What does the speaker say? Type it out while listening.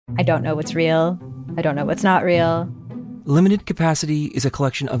I don't know what's real. I don't know what's not real. Limited Capacity is a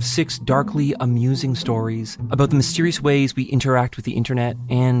collection of 6 darkly amusing stories about the mysterious ways we interact with the internet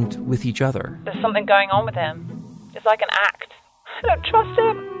and with each other. There's something going on with him. It's like an act. I don't trust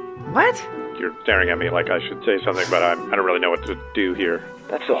him. What? You're staring at me like I should say something, but I don't really know what to do here.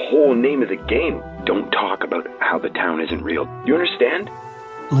 That's the whole name of the game. Don't talk about how the town isn't real. You understand?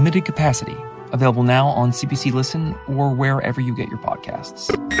 Limited Capacity. Available now on CBC Listen or wherever you get your podcasts.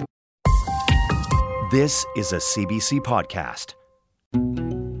 This is a CBC podcast.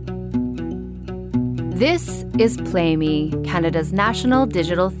 This is Play Me, Canada's national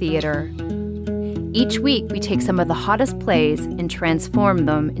digital theatre. Each week, we take some of the hottest plays and transform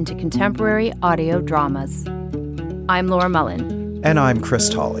them into contemporary audio dramas. I'm Laura Mullen. And I'm Chris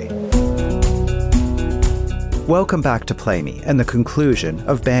Tolley. Welcome back to Play Me and the conclusion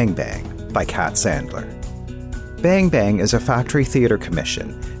of Bang Bang by Kat Sandler. Bang Bang is a factory theatre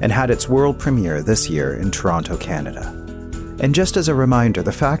commission and had its world premiere this year in Toronto, Canada. And just as a reminder,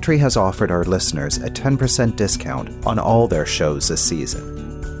 the factory has offered our listeners a 10% discount on all their shows this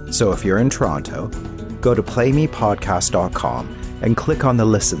season. So if you're in Toronto, go to playmepodcast.com and click on the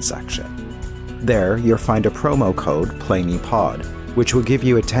Listen section. There, you'll find a promo code PlayMePod, which will give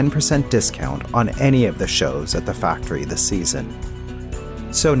you a 10% discount on any of the shows at the factory this season.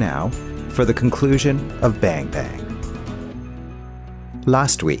 So now, for the conclusion of Bang Bang.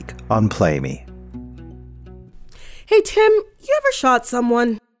 Last week on Play Me. Hey, Tim, you ever shot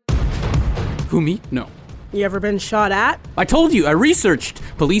someone? Who, me? No. You ever been shot at? I told you, I researched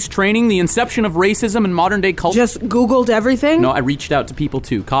police training, the inception of racism in modern-day culture. Just Googled everything? No, I reached out to people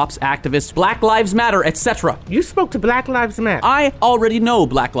too. Cops, activists, Black Lives Matter, etc. You spoke to Black Lives Matter? I already know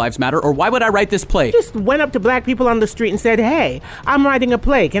Black Lives Matter, or why would I write this play? Just went up to black people on the street and said, hey, I'm writing a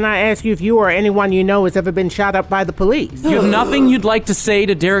play. Can I ask you if you or anyone you know has ever been shot up by the police? You have nothing you'd like to say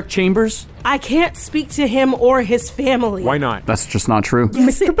to Derek Chambers? I can't speak to him or his family. Why not? That's just not true.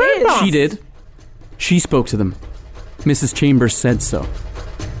 Yes, Mr. Birnbaum. She did. She spoke to them. Mrs. Chambers said so.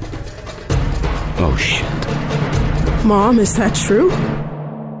 Oh, shit. Mom, is that true?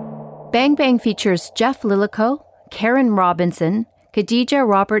 Bang Bang features Jeff Lillico, Karen Robinson, Khadija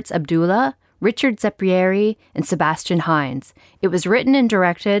Roberts Abdullah, Richard Zeprieri, and Sebastian Hines. It was written and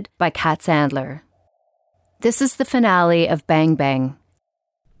directed by Kat Sandler. This is the finale of Bang Bang.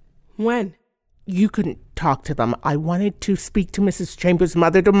 When? You couldn't talk to them. I wanted to speak to Mrs. Chambers'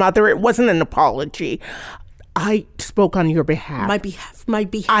 mother to mother. It wasn't an apology. I spoke on your behalf. My behalf?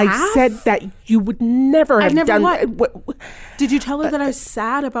 I said that you would never have done... What? Did you tell her that I was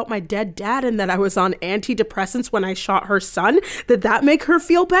sad about my dead dad and that I was on antidepressants when I shot her son? Did that make her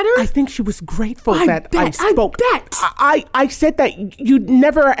feel better? I think she was grateful I spoke. I bet. I said that you'd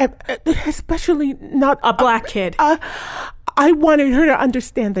never, especially not... A black kid. I wanted her to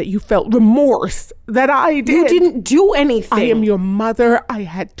understand that you felt remorse, that I did. You didn't do anything. I am your mother. I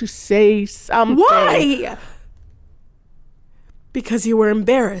had to say something. Why? Because you were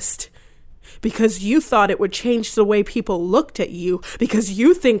embarrassed. Because you thought it would change the way people looked at you. Because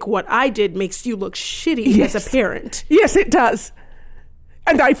you think what I did makes you look shitty as a parent. Yes, it does.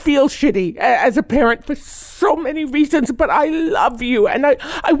 And I feel shitty as a parent for so many reasons, but I love you, and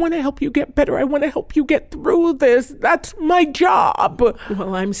I want to help you get better. I want to help you get through this. That's my job.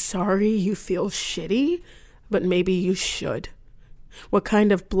 Well, I'm sorry you feel shitty, but maybe you should. What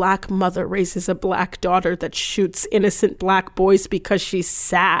kind of black mother raises a black daughter that shoots innocent black boys because she's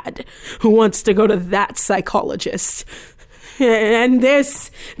sad? Who wants to go to that psychologist? And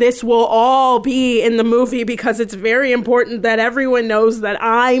this will all be in the movie because it's very important that everyone knows that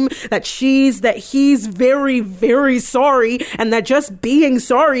he's very, very sorry, and that just being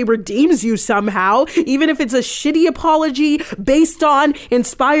sorry redeems you somehow, even if it's a shitty apology based on,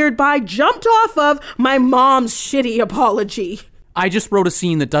 inspired by, jumped off of my mom's shitty apology. I just wrote a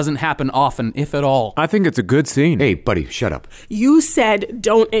scene that doesn't happen often, if at all. I think it's a good scene. Hey, buddy, shut up. You said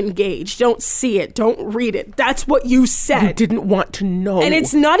don't engage, don't see it, don't read it. That's what you said. You didn't want to know. And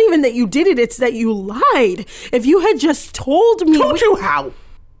it's not even that you did it, it's that you lied. If you had just told me... Told you how?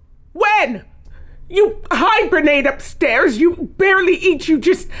 When? You hibernate upstairs, you barely eat, you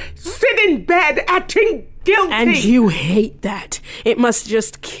just sit in bed acting guilty. And you hate that. It must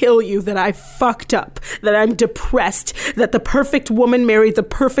just kill you that I fucked up, that I'm depressed, that the perfect woman married the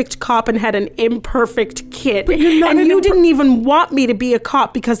perfect cop and had an imperfect kid. But you're not, and you didn't even want me to be a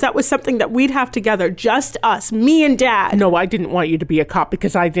cop because that was something that we'd have together, just us, me and Dad. No, I didn't want you to be a cop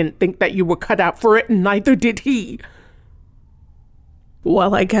because I didn't think that you were cut out for it, and neither did he.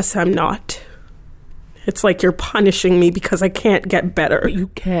 Well, I guess I'm not. It's like you're punishing me because I can't get better. But you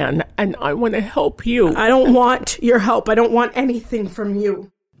can, and I want to help you. I don't want your help. I don't want anything from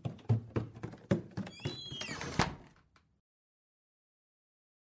you.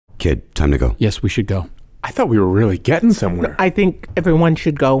 Kid, time to go. Yes, we should go. I thought we were really getting somewhere. I think everyone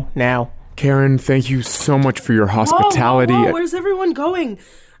should go now. Karen, thank you so much for your hospitality. Whoa, where's everyone going?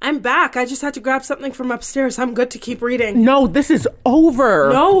 I'm back. I just had to grab something from upstairs. I'm good to keep reading. No, this is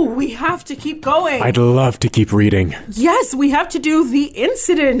over. No, we have to keep going. I'd love to keep reading. Yes, we have to do the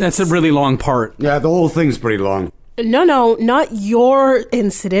incident. That's a really long part. Yeah, the whole thing's pretty long. No, not your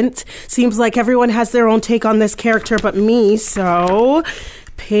incident. Seems like everyone has their own take on this character but me, so...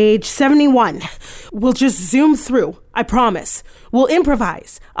 Page 71. We'll just zoom through, I promise. We'll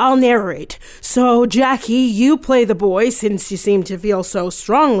improvise. I'll narrate. So, Jackie, you play the boy since you seem to feel so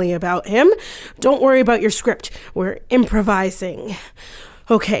strongly about him. Don't worry about your script. We're improvising.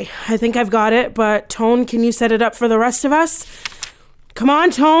 Okay, I think I've got it, but Tone, can you set it up for the rest of us? Come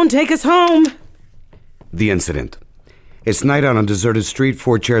on, Tone, take us home. The incident. It's night on a deserted street.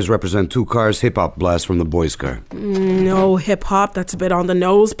 4 chairs represent 2 cars. Hip-hop blast from the boys' car. No hip-hop. That's a bit on the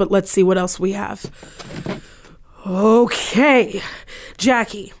nose, but let's see what else we have. Okay.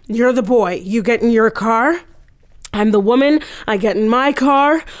 Jackie, you're the boy. You get in your car. I'm the woman. I get in my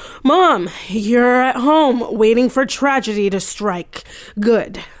car. Mom, you're at home waiting for tragedy to strike.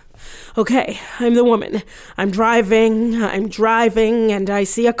 Good. Okay, I'm the woman. I'm driving, and I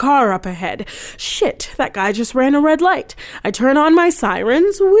see a car up ahead. Shit, that guy just ran a red light. I turn on my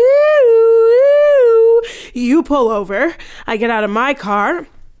sirens. Woo, woo. You pull over. I get out of my car.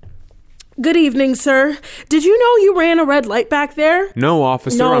 Good evening, sir. Did you know you ran a red light back there? No,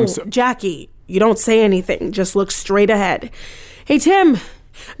 officer. No, Jackie, you don't say anything. Just look straight ahead. Hey, Tim,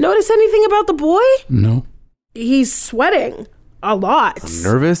 notice anything about the boy? No. He's sweating. A lot. I'm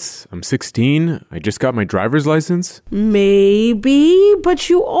nervous. I'm 16. I just got my driver's license. Maybe,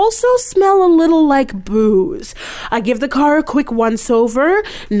 but you also smell a little like booze. I give the car a quick once-over.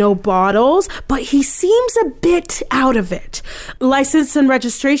 No bottles, but he seems a bit out of it. License and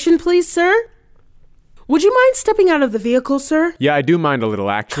registration, please, sir. Would you mind stepping out of the vehicle, sir? Yeah, I do mind a little,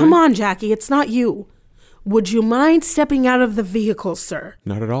 actually. Come on, Jackie, it's not you. Would you mind stepping out of the vehicle, sir?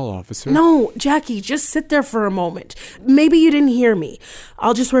 Not at all, officer. No, Jackie, just sit there for a moment. Maybe you didn't hear me.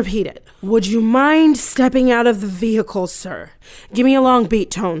 I'll just repeat it. Would you mind stepping out of the vehicle, sir? Give me a long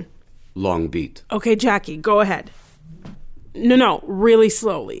beat, Tone. Long beat. Okay, Jackie, go ahead. No, really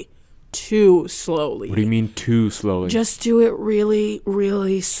slowly. Too slowly. What do you mean too slowly? Just do it really,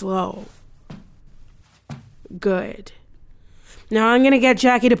 really slow. Good. Now I'm going to get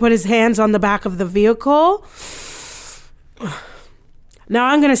Jackie to put his hands on the back of the vehicle. Now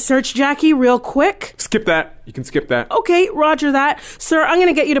I'm going to search Jackie real quick. Skip that. You can skip that. Okay, roger that. Sir, I'm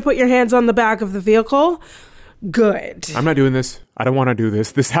going to get you to put your hands on the back of the vehicle. Good. I'm not doing this. I don't want to do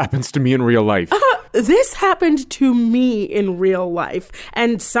this. This happens to me in real life. This happened to me in real life,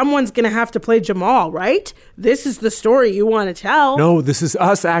 and someone's gonna have to play Jamal, right? This is the story you want to tell. No, this is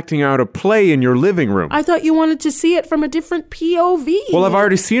us acting out a play in your living room. I thought you wanted to see it from a different POV. Well, I've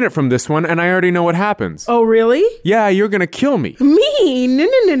already seen it from this one, and I already know what happens. Oh, really? Yeah, you're gonna kill me. Me?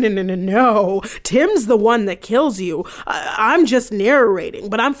 No. Tim's the one that kills you. I'm just narrating,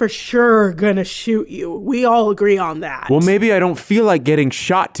 but I'm for sure gonna shoot you. We all agree on that. Well, maybe I don't feel like getting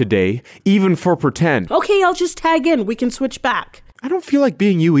shot today, even for pretend. Okay, I'll just tag in. We can switch back. I don't feel like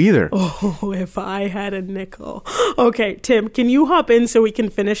being you either. Oh, if I had a nickel. Okay, Tim, can you hop in so we can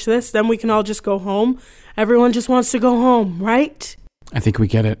finish this? Then we can all just go home. Everyone just wants to go home, right? I think we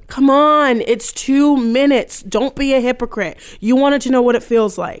get it. Come on, it's 2 minutes. Don't be a hypocrite. You wanted to know what it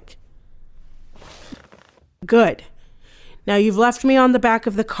feels like. Good. Now you've left me on the back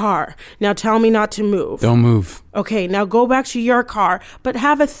of the car. Now tell me not to move. Don't move. Okay, now go back to your car, but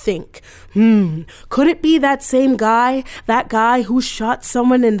have a think. Could it be that same guy? That guy who shot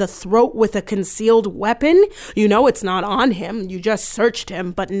someone in the throat with a concealed weapon? You know it's not on him. You just searched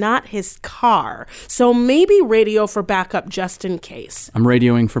him, but not his car. So maybe radio for backup just in case. I'm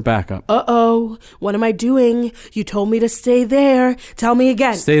radioing for backup. Uh-oh. What am I doing? You told me to stay there. Tell me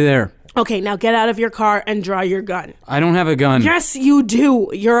again. Stay there. Okay, now get out of your car and draw your gun. I don't have a gun. Yes, you do.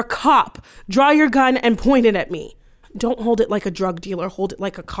 You're a cop. Draw your gun and point it at me. Don't hold it like a drug dealer. Hold it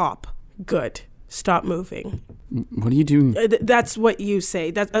like a cop. Good. Stop moving. What are you doing? That's what you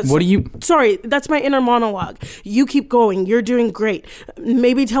say. What do you... Sorry, that's my inner monologue. You keep going. You're doing great.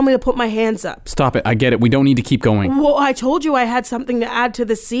 Maybe tell me to put my hands up. Stop it. I get it. We don't need to keep going. Well, I told you I had something to add to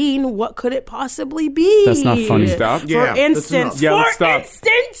the scene. What could it possibly be? That's not funny. Stop. For instance,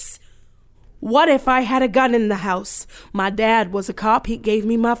 what if I had a gun in the house? My dad was a cop. He gave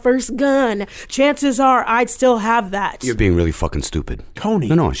me my first gun. Chances are I'd still have that. You're being really fucking stupid. Tony.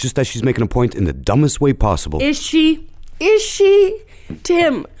 No, it's just that she's making a point in the dumbest way possible. Is she? Is she?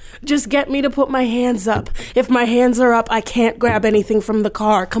 Tim, just get me to put my hands up. If my hands are up, I can't grab anything from the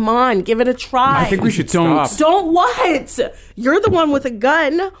car. Come on, give it a try. I think we should stop. Don't what? You're the one with a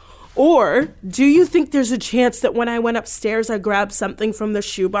gun. Or do you think there's a chance that when I went upstairs, I grabbed something from the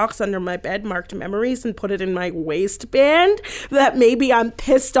shoebox under my bed, marked memories, and put it in my waistband? That maybe I'm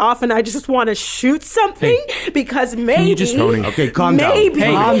pissed off and I just want to shoot something? Because maybe... Can you just Tony? Okay, calm down. Hey,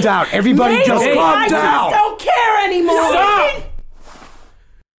 calm down. Everybody just calm down. I just don't care anymore. Stop!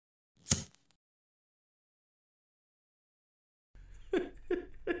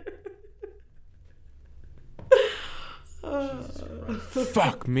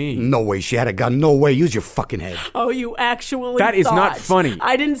 Fuck me. No way she had a gun. No way. Use your fucking head. Oh, you actually That is not funny.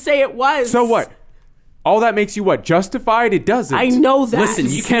 I didn't say it was. So what? All that makes you what? Justified? It doesn't. I know that. Listen,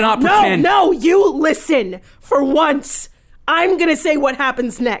 you cannot pretend. No, you listen. For once, I'm gonna say what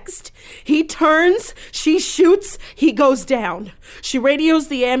happens next. He turns, she shoots, he goes down. She radios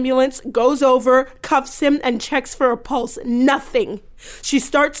the ambulance, goes over, cuffs him, and checks for a pulse. Nothing. She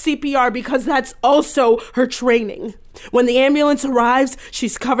starts CPR because that's also her training. When the ambulance arrives,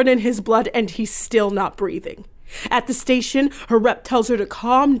 she's covered in his blood and he's still not breathing. At the station, her rep tells her to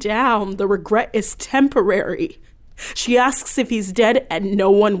calm down. The regret is temporary. She asks if he's dead and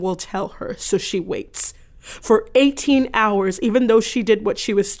no one will tell her, so she waits. For 18 hours, even though she did what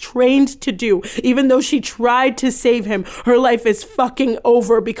she was trained to do, even though she tried to save him, her life is fucking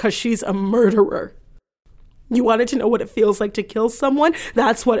over because she's a murderer. You wanted to know what it feels like to kill someone?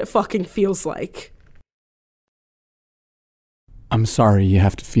 That's what it fucking feels like. I'm sorry you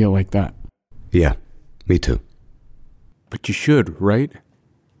have to feel like that. Yeah, me too. But you should, right?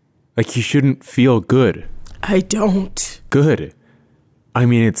 Like, you shouldn't feel good. I don't. Good. I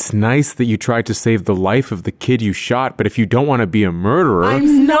mean, it's nice that you tried to save the life of the kid you shot, but if you don't want to be a murderer...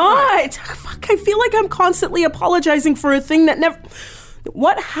 I'm not! Fuck, I feel like I'm constantly apologizing for a thing that never...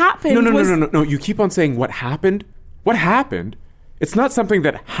 What happened No, you keep on saying what happened? What happened? It's not something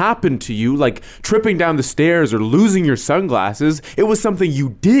that happened to you, like tripping down the stairs or losing your sunglasses. It was something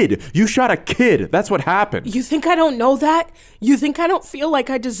you did. You shot a kid. That's what happened. You think I don't know that? You think I don't feel like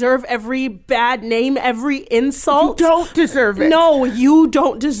I deserve every bad name, every insult? You don't deserve it. No, you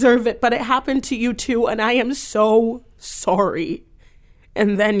don't deserve it, but it happened to you too, and I am so sorry.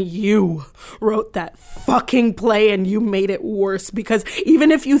 And then you wrote that fucking play and you made it worse because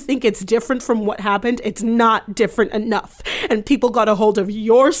even if you think it's different from what happened, it's not different enough. And people got a hold of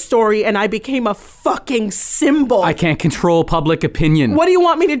your story and I became a fucking symbol. I can't control public opinion. What do you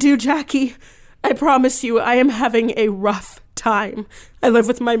want me to do, Jackie? I promise you, I am having a rough time. I live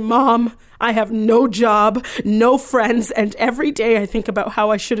with my mom. I have no job, no friends, and every day I think about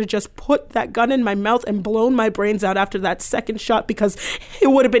how I should have just put that gun in my mouth and blown my brains out after that second shot because it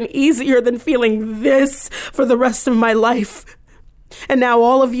would have been easier than feeling this for the rest of my life. And now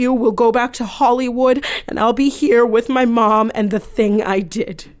all of you will go back to Hollywood and I'll be here with my mom and the thing I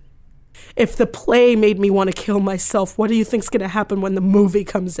did. If the play made me want to kill myself, what do you think's going to happen when the movie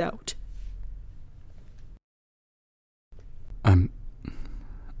comes out?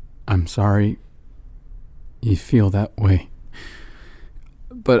 I'm sorry you feel that way.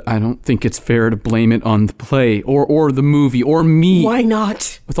 But I don't think it's fair to blame it on the play or the movie or me. Why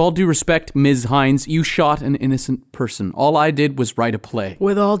not? With all due respect, Ms. Hines, you shot an innocent person. All I did was write a play.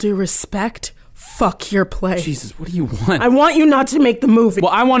 With all due respect, fuck your play. Jesus, what do you want? I want you not to make the movie.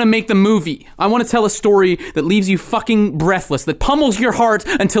 Well, I want to make the movie. I want to tell a story that leaves you fucking breathless, that pummels your heart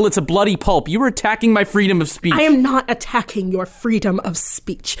until it's a bloody pulp. You were attacking my freedom of speech. I am not attacking your freedom of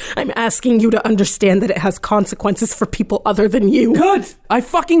speech. I'm asking you to understand that it has consequences for people other than you. Good. I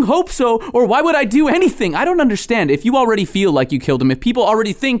fucking hope so, or why would I do anything? I don't understand. If you already feel like you killed him, if people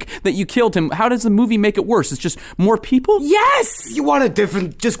already think that you killed him, how does the movie make it worse? It's just more people? Yes! You want it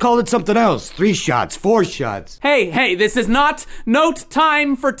different, just call it something else. 3 shots, 4 shots. Hey, this is not note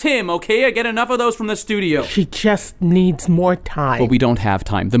time for Tim, okay? I get enough of those from the studio. She just needs more time. Well, we don't have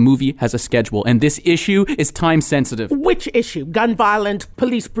time. The movie has a schedule, and this issue is time sensitive. Which issue? Gun violence,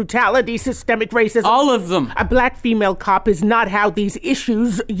 police brutality, systemic racism? All of them. A black female cop is not how these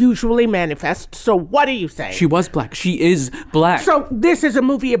issues usually manifest. So what are you saying? She was black. She is black. So this is a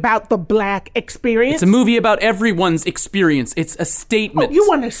movie about the black experience? It's a movie about everyone's experience. It's a statement. Oh, you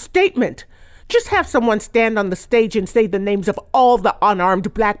want a statement? Just have someone stand on the stage and say the names of all the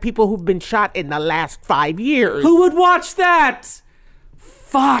unarmed black people who've been shot in the last 5 years. Who would watch that?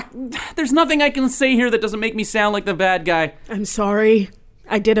 Fuck. There's nothing I can say here that doesn't make me sound like the bad guy. I'm sorry.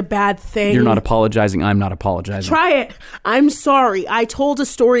 I did a bad thing. You're not apologizing. I'm not apologizing. Try it. I'm sorry. I told a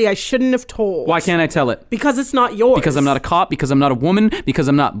story I shouldn't have told. Why can't I tell it? Because it's not yours. Because I'm not a cop? Because I'm not a woman? Because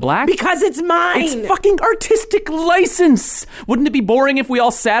I'm not black? Because it's mine. It's fucking artistic license. Wouldn't it be boring if we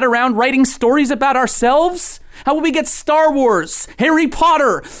all sat around writing stories about ourselves? How would we get Star Wars, Harry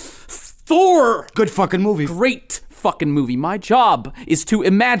Potter, Thor? Good fucking movie. Great fucking movie. My job is to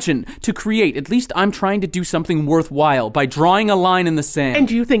imagine, to create. At least I'm trying to do something worthwhile by drawing a line in the sand. And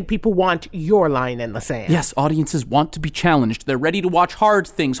do you think people want your line in the sand? Yes, audiences want to be challenged. They're ready to watch hard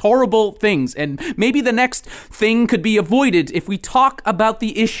things, horrible things, and maybe the next thing could be avoided if we talk about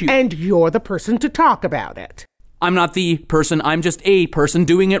the issue. And you're the person to talk about it. I'm not the person, I'm just a person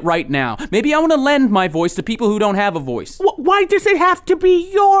doing it right now. Maybe I want to lend my voice to people who don't have a voice. Why does it have to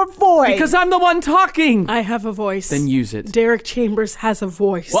be your voice? Because I'm the one talking. I have a voice. Then use it. Derek Chambers has a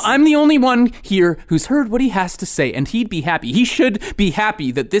voice. Well, I'm the only one here who's heard what he has to say, and he'd be happy. He should be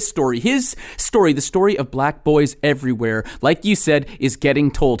happy that this story, his story, the story of black boys everywhere, like you said, is getting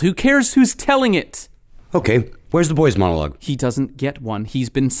told. Who cares who's telling it? Okay, where's the boys' monologue? He doesn't get one. He's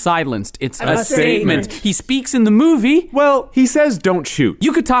been silenced. It's a statement. He speaks in the movie. Well, he says don't shoot.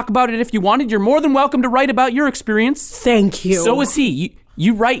 You could talk about it if you wanted. You're more than welcome to write about your experience. Thank you. So is he.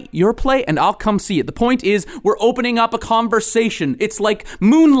 You write your play and I'll come see it. The point is, we're opening up a conversation. It's like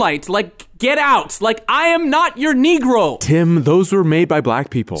Moonlight, like Get Out, like I am not your Negro. Tim, those were made by black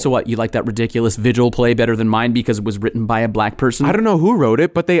people. So what, you like that ridiculous Vigil play better than mine because it was written by a black person? I don't know who wrote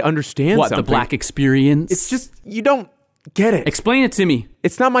it, but they understand what, something. The black experience? It's just, you don't get it. Explain it to me.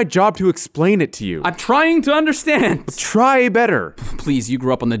 It's not my job to explain it to you. I'm trying to understand. Try better. Please, you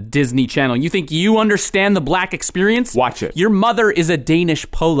grew up on the Disney Channel. You think you understand the black experience? Watch it. Your mother is a Danish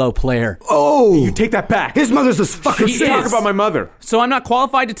polo player. Oh! You take that back. His mother's a fucking She talk about my mother. So I'm not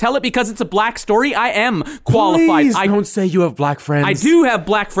qualified to tell it because it's a black story? I am qualified. Please don't say you have black friends. I do have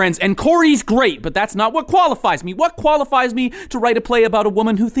black friends, and Corey's great, but that's not what qualifies me. What qualifies me to write a play about a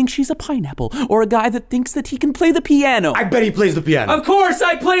woman who thinks she's a pineapple, or a guy that thinks that he can play the piano? I bet he plays the piano. Of course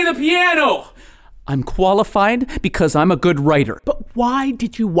I play the piano! I'm qualified because I'm a good writer. But why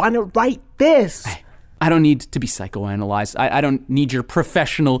did you want to write this? I don't need to be psychoanalyzed. I don't need your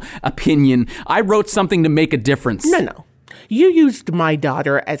professional opinion. I wrote something to make a difference. No. You used my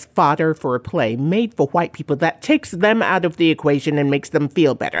daughter as fodder for a play made for white people that takes them out of the equation and makes them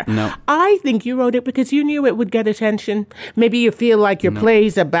feel better. No. I think you wrote it because you knew it would get attention. Maybe you feel like your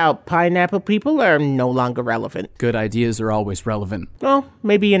plays about pineapple people are no longer relevant. Good ideas are always relevant. Well,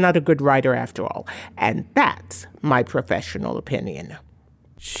 maybe you're not a good writer after all. And that's my professional opinion.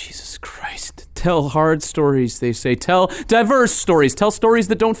 Jesus Christ. Tell hard stories, they say. Tell diverse stories. Tell stories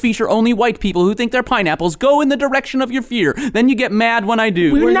that don't feature only white people who think they're pineapples. Go in the direction of your fear. Then you get mad when I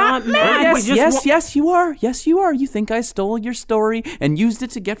do. We're not mad. Yes, you are. Yes, you are. You think I stole your story and used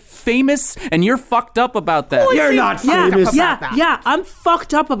it to get famous, and you're fucked up about that. You're not famous. Yeah, I'm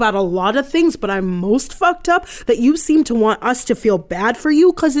fucked up about a lot of things, but I'm most fucked up that you seem to want us to feel bad for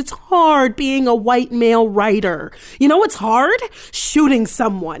you because it's hard being a white male writer. You know what's hard? Shooting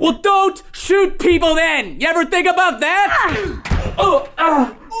someone. Well, don't shoot people then. You ever think about that? Shouldn't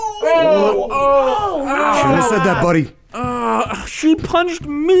have said that, buddy. She punched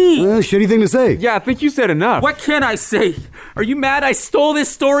me. Shitty thing to say. Yeah, I think you said enough. What can I say? Are you mad I stole this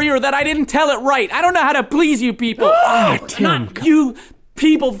story or that I didn't tell it right? I don't know how to please you people. Tim. Not you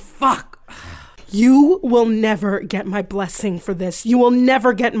people, fuck. You will never get my blessing for this. You will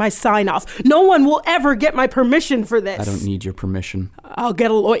never get my sign off. No one will ever get my permission for this. I don't need your permission. I'll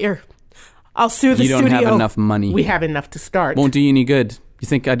get a lawyer. I'll sue the studio. You don't have enough money. We have enough to start. Won't do you any good. You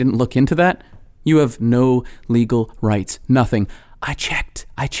think I didn't look into that? You have no legal rights. Nothing. I checked.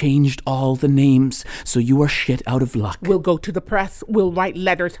 I changed all the names, so you are shit out of luck. We'll go to the press. We'll write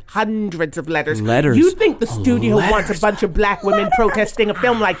letters, hundreds of letters. Letters? You think the studio wants a bunch of black women protesting a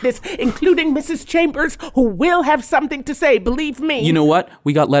film like this, including Mrs. Chambers, who will have something to say, believe me. You know what?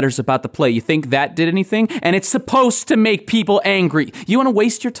 We got letters about the play. You think that did anything? And it's supposed to make people angry. You want to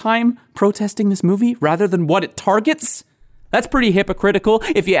waste your time protesting this movie rather than what it targets? That's pretty hypocritical,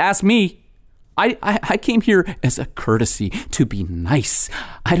 if you ask me. I came here as a courtesy to be nice.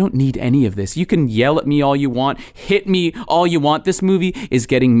 I don't need any of this. You can yell at me all you want, hit me all you want. This movie is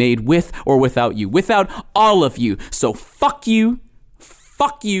getting made with or without you, without all of you. So fuck you.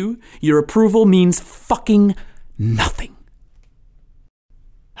 Fuck you. Your approval means fucking nothing.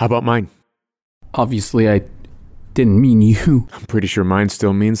 How about mine? Obviously, I didn't mean you. I'm pretty sure mine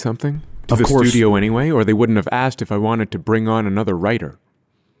still means something. To the course. studio anyway, or they wouldn't have asked if I wanted to bring on another writer.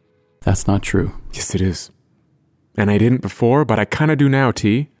 That's not true. Yes, it is. And I didn't before, but I kind of do now,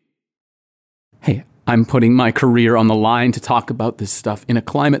 T. Hey, I'm putting my career on the line to talk about this stuff in a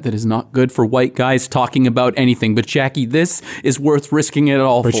climate that is not good for white guys talking about anything. But Jackie, this is worth risking it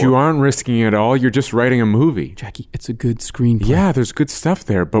all for. But you aren't risking it all. You're just writing a movie. Jackie, it's a good screenplay. Yeah, there's good stuff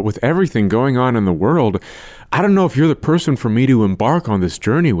there. But with everything going on in the world, I don't know if you're the person for me to embark on this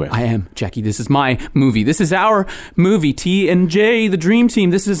journey with. I am, Jackie. This is my movie. This is our movie. T and J, the Dream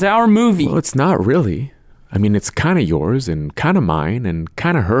Team. This is our movie. Well, it's not really. I mean, it's kind of yours and kind of mine and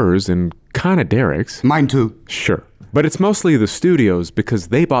kind of hers and kind of Derek's. Mine too. Sure. But it's mostly the studio's because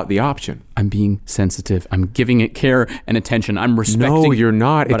they bought the option. I'm being sensitive. I'm giving it care and attention. I'm respecting. No, you're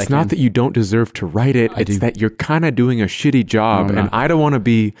not. It's not that you don't deserve to write it. It's that you're kind of doing a shitty job. No, and I don't want to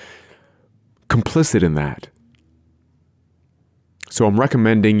be complicit in that. So I'm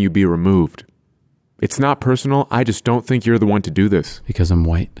recommending you be removed. It's not personal. I just don't think you're the one to do this. Because I'm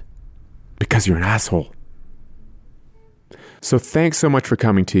white. Because you're an asshole. So thanks so much for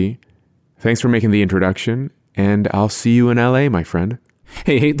coming, T. Thanks for making the introduction, and I'll see you in LA, my friend.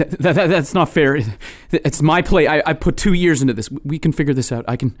 Hey, that's not fair. It's my play. I put 2 years into this. We can figure this out.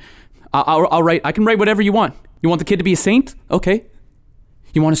 I'll write. I can write whatever you want. You want the kid to be a saint? Okay.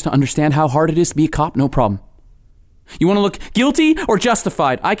 You want us to understand how hard it is to be a cop? No problem. You want to look guilty or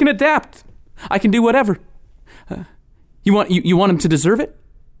justified? I can adapt. I can do whatever. You want him to deserve it?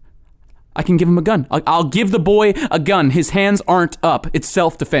 I can give him a gun. I'll give the boy a gun. His hands aren't up. It's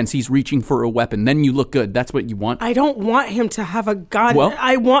self-defense. He's reaching for a weapon. Then you look good. That's what you want. I don't want him to have a gun. Well,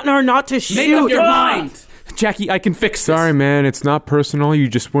 I want her not to shoot. Make up your mind. Jackie, I can fix this. Sorry, man. It's not personal. You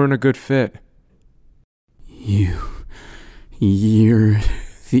just weren't a good fit. You're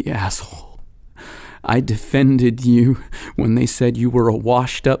the asshole. I defended you when they said you were a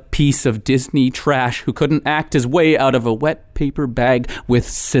washed-up piece of Disney trash who couldn't act his way out of a wet paper bag with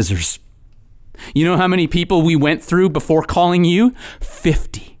scissors. You know how many people we went through before calling you?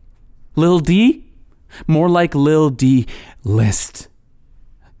 50. Lil D? More like Lil D list.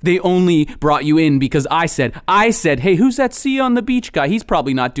 They only brought you in because I said, hey, who's that see on the beach guy? He's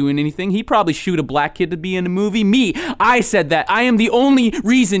probably not doing anything. He'd probably shoot a black kid to be in a movie. Me, I said that. I am the only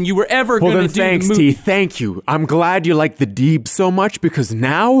reason you were ever going to do the movie. Well, then thanks, T. Thank you. I'm glad you like the Deeb so much because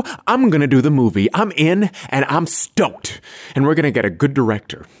now I'm going to do the movie. I'm in and I'm stoked. And we're going to get a good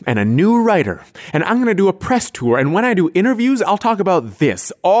director and a new writer. And I'm going to do a press tour. And when I do interviews, I'll talk about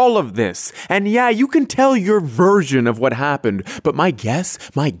this, all of this. And yeah, you can tell your version of what happened. But my guess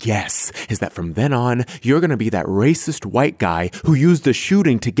is that from then on, you're going to be that racist white guy who used the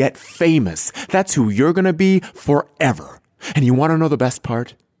shooting to get famous. That's who you're going to be forever. And you want to know the best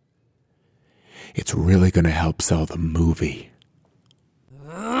part? It's really going to help sell the movie.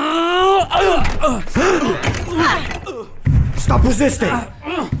 Stop resisting!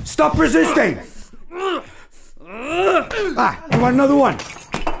 Stop resisting! You want another one?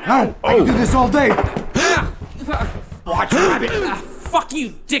 I can do this all day. Watch rabbit. Fuck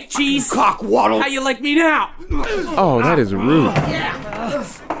you, dick cheese. Cock waddle. How you like me now? Oh, that is rude.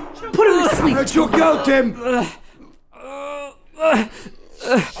 Put him to sleep. Let you go, Tim.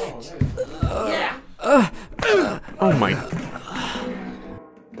 Oh my.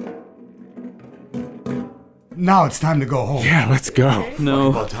 Now it's time to go home. Yeah, let's go. No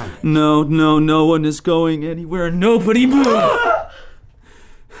one is going anywhere. Nobody move.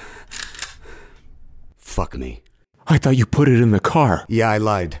 Fuck me. I thought you put it in the car. Yeah, I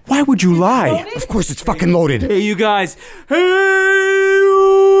lied. Why would you lie? Of course it's fucking loaded. Hey, you guys.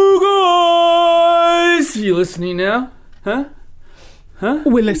 You listening now? Huh?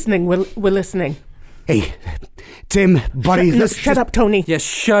 We're listening. We're listening. Hey, Tim, buddy. Shut up, Tony. Yes,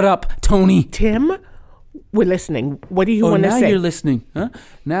 shut up, Tony. Tim, we're listening. What do you want to say? Now you're listening, huh?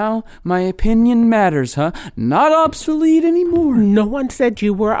 Now my opinion matters, huh? Not obsolete anymore. No one said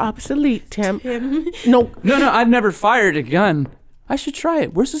you were obsolete, Tim. No, I've never fired a gun. I should try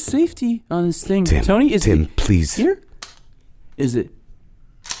it. Where's the safety on this thing? Tim, Tony, is Tim, it please. Here? Is it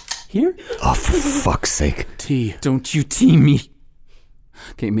here? Oh, for fuck's sake. T, don't you tee me.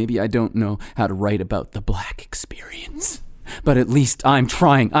 Okay, maybe I don't know how to write about the black experience. But at least I'm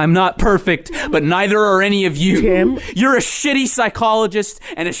trying. I'm not perfect, but neither are any of you. Tim? You're a shitty psychologist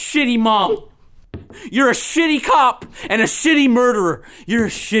and a shitty mom. You're a shitty cop and a shitty murderer. You're a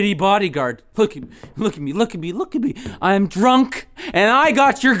shitty bodyguard. Look at me. I'm drunk and I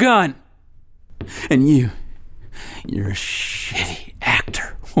got your gun. And you're a shitty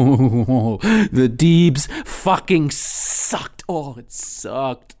actor. Oh, the Deebs fucking sucked. Oh, it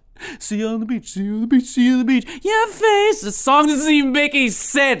sucked. See you on the beach, see you on the beach, see you on the beach. Yeah, face. The song doesn't even make any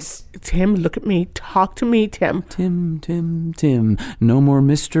sense. Tim, look at me. Talk to me, Tim. Tim. No more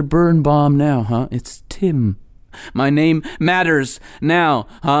Mr. Birnbaum now, huh? It's Tim. My name matters now,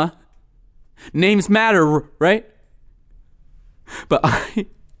 huh? Names matter, right? But I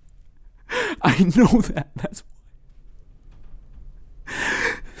know that. That's why.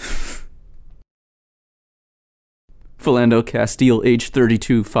 Philando Castile, age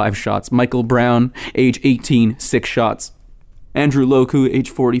 32, 5 shots. Michael Brown, age 18, 6 shots. Andrew Loku,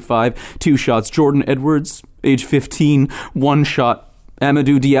 age 45, 2 shots. Jordan Edwards, age 15, 1 shot.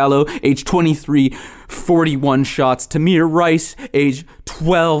 Amadou Diallo, age 23, 41 shots. Tamir Rice, age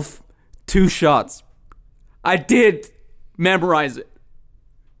 12, 2 shots. I did memorize it.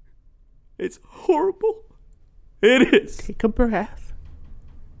 It's horrible. It is. Take a breath.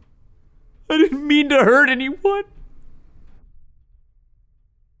 I didn't mean to hurt anyone.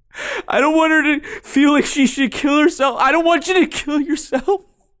 I don't want her to feel like she should kill herself. I don't want you to kill yourself.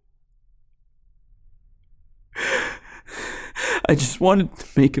 I just wanted to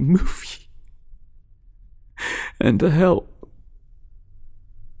make a movie. And to help.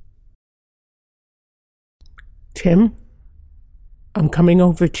 Tim, I'm coming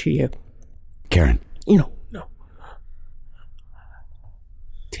over to you. Karen. No.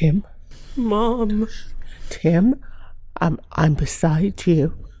 Tim. Mom. Tim, I'm beside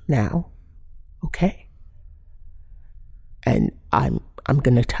you now, okay? And I'm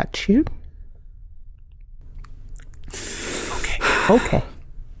gonna touch you.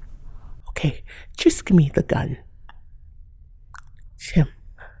 Okay. Just give me the gun. Tim.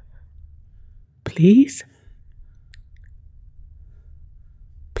 Please.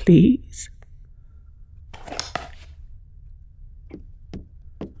 Please.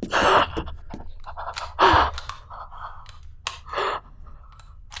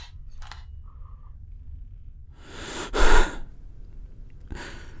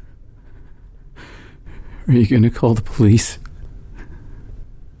 Are you gonna call the police?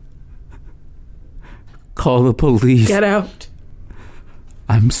 Call the police. Get out.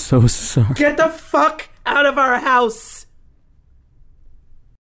 I'm so sorry. Get the fuck out of our house.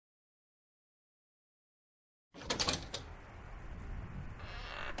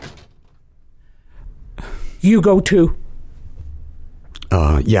 You go too.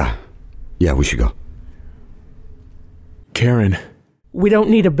 Yeah, we should go. Karen. We don't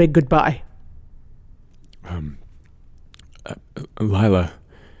need a big goodbye. Lila,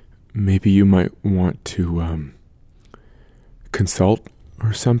 maybe you might want to, consult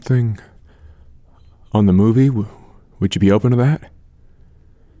or something on the movie? Would you be open to that?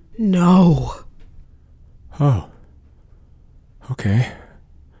 No. Oh. Okay.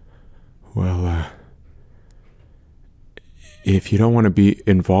 Well, if you don't want to be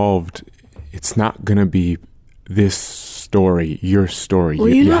involved, it's not going to be this story, your story.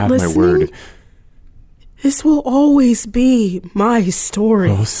 You have listening? my word. This will always be my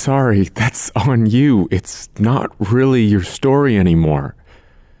story. Oh, sorry. That's on you. It's not really your story anymore.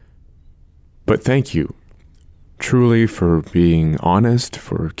 But thank you, truly, for being honest,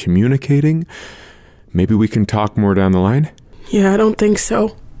 for communicating. Maybe we can talk more down the line? Yeah, I don't think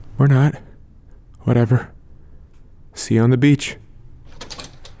so. Or not. Whatever. See you on the beach.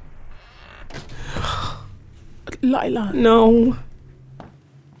 Lila. No.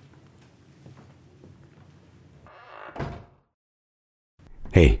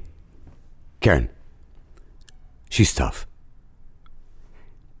 Hey, Karen. She's tough.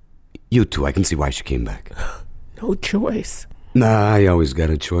 You too, I can see why she came back. No choice. Nah, I always got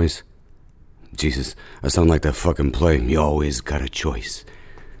a choice. Jesus, I sound like that fucking play. You always got a choice.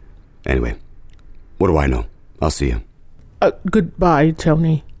 Anyway, what do I know? I'll see you. Goodbye,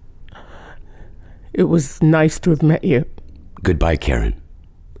 Tony. It was nice to have met you. Goodbye, Karen.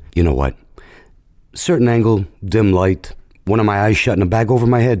 You know what? Certain angle, dim light, one of my eyes shut and a bag over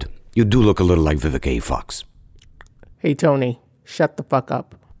my head. You do look a little like Vivica A. Fox. Hey, Tony, shut the fuck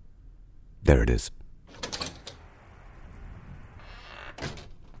up. There it is.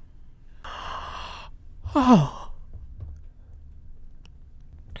 Oh.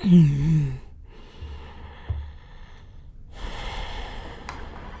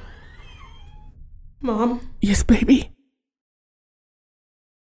 Mom? Yes, baby?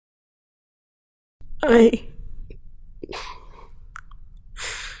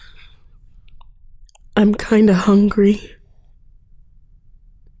 I'm kinda hungry.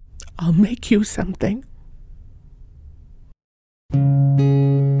 I'll make you something.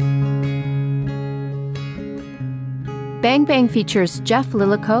 Bang Bang features Jeff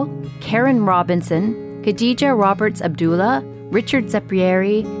Lillico, Karen Robinson, Khadija Roberts Abdullah, Richard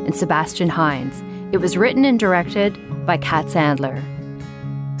Zeprieri, and Sebastian Hines. It was written and directed by Kat Sandler.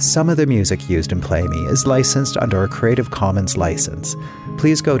 Some of the music used in Play Me is licensed under a Creative Commons license.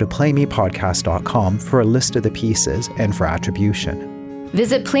 Please go to playmepodcast.com for a list of the pieces and for attribution.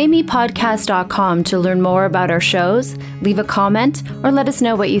 Visit playmepodcast.com to learn more about our shows, leave a comment, or let us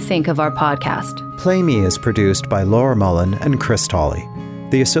know what you think of our podcast. Play Me is produced by Laura Mullen and Chris Tolley.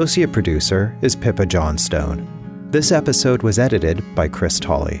 The associate producer is Pippa Johnstone. This episode was edited by Chris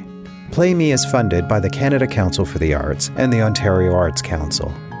Tolley. Play Me is funded by the Canada Council for the Arts and the Ontario Arts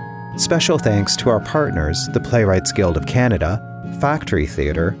Council. Special thanks to our partners, the Playwrights Guild of Canada, Factory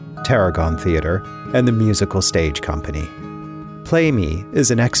Theatre, Tarragon Theatre, and the Musical Stage Company. Play Me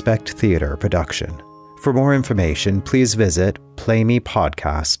is an Expect Theatre production. For more information, please visit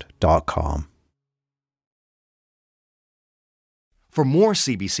playmepodcast.com. For more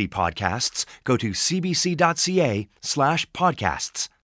CBC podcasts, go to cbc.ca/podcasts.